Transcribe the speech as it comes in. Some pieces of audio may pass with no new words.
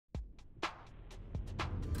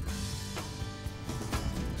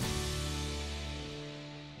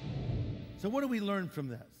So what do we learn from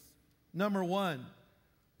this? Number one,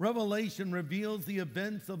 Revelation reveals the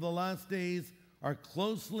events of the last days are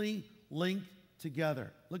closely linked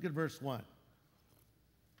together. Look at verse 1.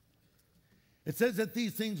 It says that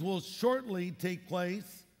these things will shortly take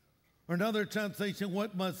place, or another translation,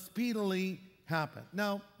 what must speedily happen.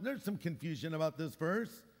 Now, there's some confusion about this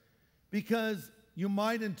verse because you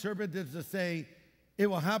might interpret it to say it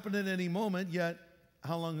will happen at any moment, yet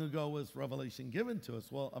how long ago was Revelation given to us?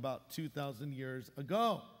 Well, about 2,000 years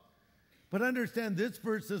ago. But understand, this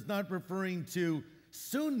verse is not referring to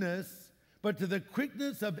soonness, but to the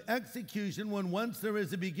quickness of execution when once there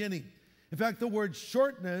is a beginning. In fact, the word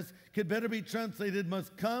shortness could better be translated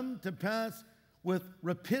must come to pass with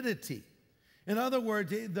rapidity. In other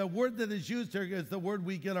words, the word that is used here is the word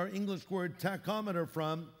we get our English word tachometer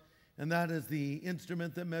from, and that is the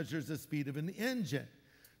instrument that measures the speed of an engine.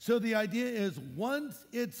 So the idea is once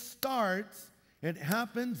it starts, it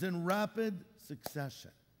happens in rapid succession.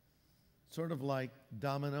 Sort of like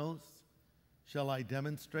Dominoes. Shall I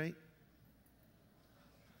demonstrate?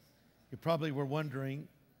 You probably were wondering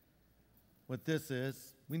what this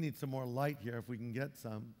is. We need some more light here if we can get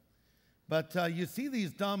some. But you see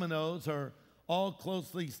these dominoes are all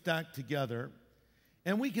closely stacked together.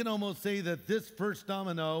 And we can almost say that this first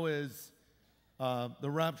domino is the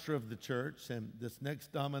rapture of the church. And this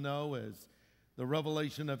next domino is the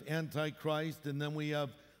revelation of Antichrist. And then we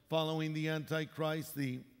have, following the Antichrist,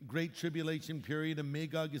 the Great Tribulation period. And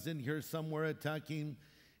Magog is in here somewhere attacking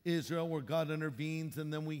Israel, where God intervenes.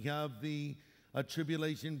 And then we have the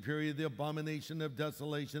tribulation period, the abomination of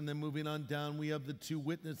desolation. Then moving on down, we have the two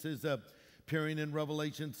witnesses appearing in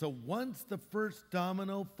Revelation. So once the first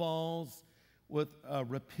domino falls with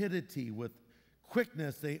rapidity, with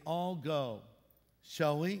quickness, they all go.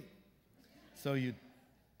 Shall we? So you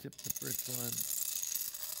tip the first one.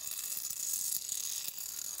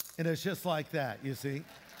 And it's just like that, you see.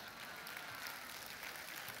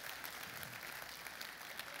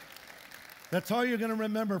 That's all you're going to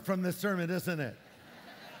remember from this sermon, isn't it?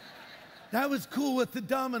 That was cool with the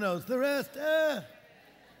dominoes. The rest,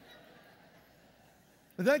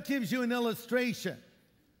 But that gives you an illustration.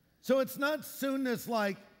 So it's not soonness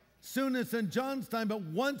like soonness in John's time, but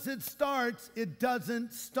once it starts, it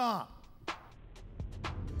doesn't stop.